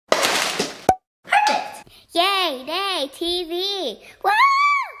Yaydaytv! Woo!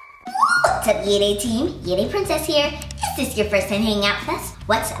 What's up, Yayday team? Yayday Princess here. Is this your first time hanging out with us?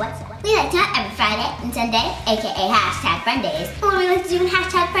 What's up? We like to have every Friday and Sunday, aka hashtag Friend Days. What do we like to do in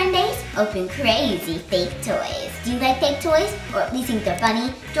hashtag Friend Days? Open crazy fake toys. Do you like fake toys? Or at least think they're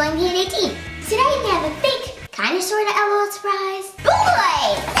funny? Join the Yayday team. Today we have a fake, kind of sort of LOL surprise.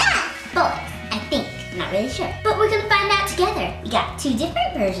 Boys! Yeah! Boys, I think. I'm not really sure. But we're gonna find out together. We got two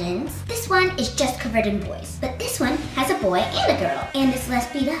different versions. This one is just covered in boys. But this one has a boy and a girl. And it's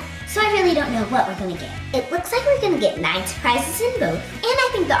less beat up. So I really don't know what we're gonna get. It looks like we're gonna get 9 surprises in both. And I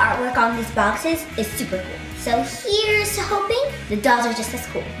think the artwork on these boxes is super cool. So here's to hoping the dolls are just as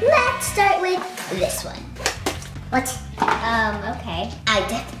cool. Let's start with this one. What? Okay. I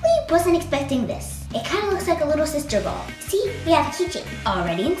definitely wasn't expecting this. It kind of looks like a little sister ball. See, we have a keychain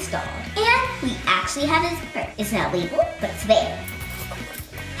already installed. And we actually have a zipper. It's not labeled, but it's there.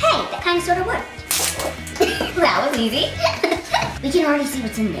 Hey, that kind of sort of worked. That was easy. We can already see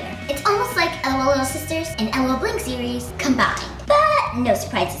what's in there. It's almost like LOL Little Sisters and LOL Blink series combined. But no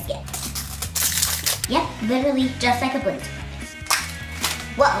surprises yet. Yep, literally just like a Blink surprise.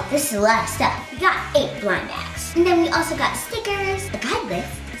 Whoa, this is a lot of stuff. We got 8 blind bags. And then we also got stickers, a guide list,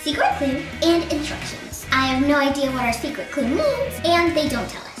 secret clue, and instructions. I have no idea what our secret clue means, and they don't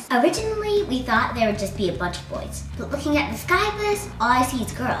tell us. Originally, we thought there would just be a bunch of boys, but looking at this guide list, all I see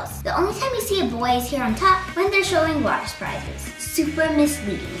is girls. The only time we see a boy is here on top when they're showing water surprises. Super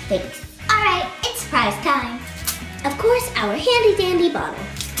misleading, thanks. Alright, it's surprise time. Of course, our handy dandy bottle.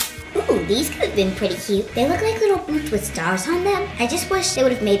 Ooh, these could have been pretty cute. They look like little boots with stars on them. I just wish they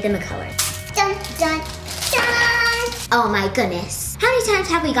would have made them a color. Dun, dun, dun! Oh my goodness. How many times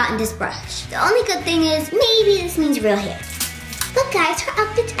have we gotten this brush? The only good thing is, maybe this means real hair. Look guys, her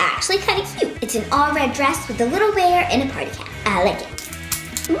outfit's actually kind of cute. It's an all red dress with a little bear and a party cap. I like it.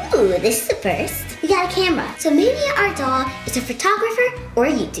 Ooh, this is the first. We got a camera, so maybe our doll is a photographer or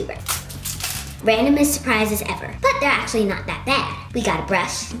a YouTuber. Randomest surprises ever, but they're actually not that bad. We got a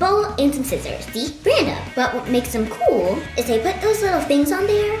brush, bowl, and some scissors. See? Random. But what makes them cool is they put those little things on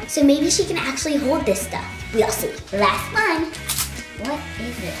there, so maybe she can actually hold this stuff. We'll see. Last one. What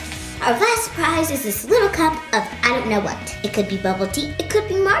is this? Our last surprise is this little cup of I don't know what. It could be bubble tea, it could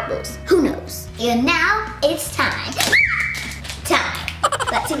be marbles. Who knows? And now it's time.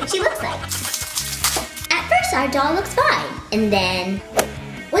 Let's see what she looks like. At first our doll looks fine. And then,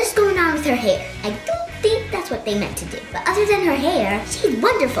 what is going on with her hair? I don't think that's what they meant to do. But other than her hair, she's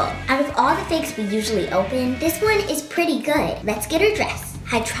wonderful. Out of all the fakes we usually open, this one is pretty good. Let's get her dressed.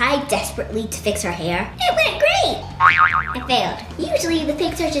 I tried desperately to fix her hair. It went great! I failed. Usually the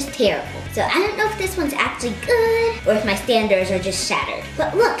fakes are just terrible. So I don't know if this one's actually good or if my standards are just shattered.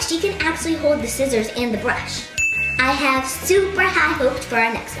 But look, she can actually hold the scissors and the brush. I have super high hopes for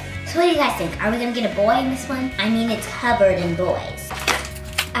our next one. So what do you guys think? Are we gonna get a boy in this one? I mean, it's covered in boys.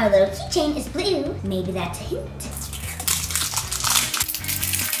 Our little keychain is blue. Maybe that's a hint.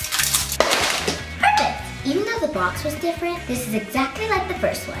 Even though the box was different, this is exactly like the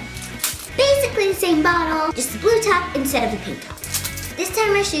first one. Basically the same bottle, just the blue top instead of the pink top. This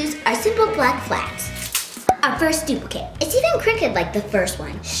time our shoes are simple black flats. Our first duplicate. It's even crooked like the first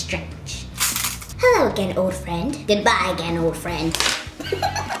one. Strange. Hello again, old friend. Goodbye again, old friend.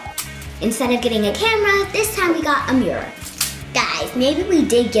 Instead of getting a camera, this time we got a mirror. Guys, maybe we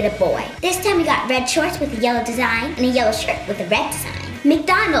did get a boy. This time we got red shorts with a yellow design and a yellow shirt with a red design.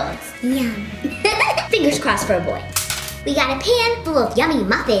 McDonald's. Yum. Fingers crossed for a boy. We got a pan full of yummy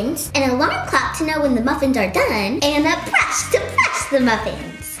muffins, an alarm clock to know when the muffins are done, and a brush to brush the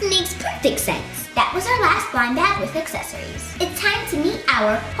muffins. Makes perfect sense. That was our last blind bag with accessories. It's time to meet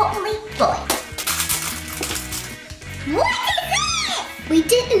our, hopefully, boy. What is it? We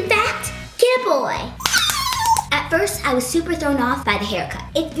did, in fact, get a boy. At first, I was super thrown off by the haircut.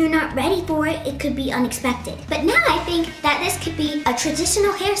 If you're not ready for it, it could be unexpected. But now I think that this could be a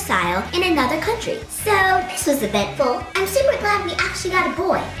traditional hairstyle in another country. So this was eventful. I'm super glad we actually got a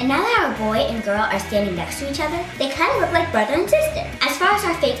boy. And now that our boy and girl are standing next to each other, they kind of look like brother and sister. As far as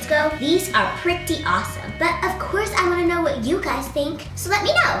our fakes go, these are pretty awesome. But of course, I want to know what you guys think. So let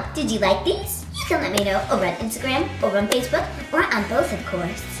me know. Did you like these? You can let me know over on Instagram, over on Facebook, or on both, of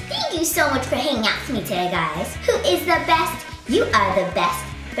course. Thank you so much for hanging out with me today, guys. Who is the best? You are the best.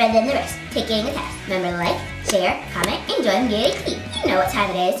 Better than the rest. Take getting a test. Remember to like, share, comment, and join the Yaydaytv. You know what time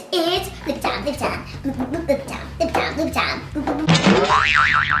it is. It's the time. What's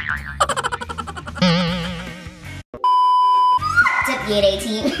up, Yayday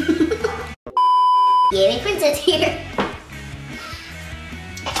team? Yayday Princess here.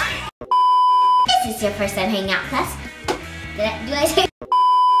 Is this your first time hanging out with us? Do I say?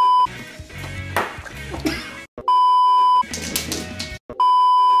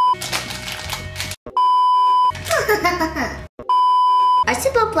 our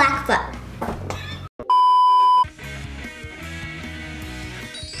simple black foot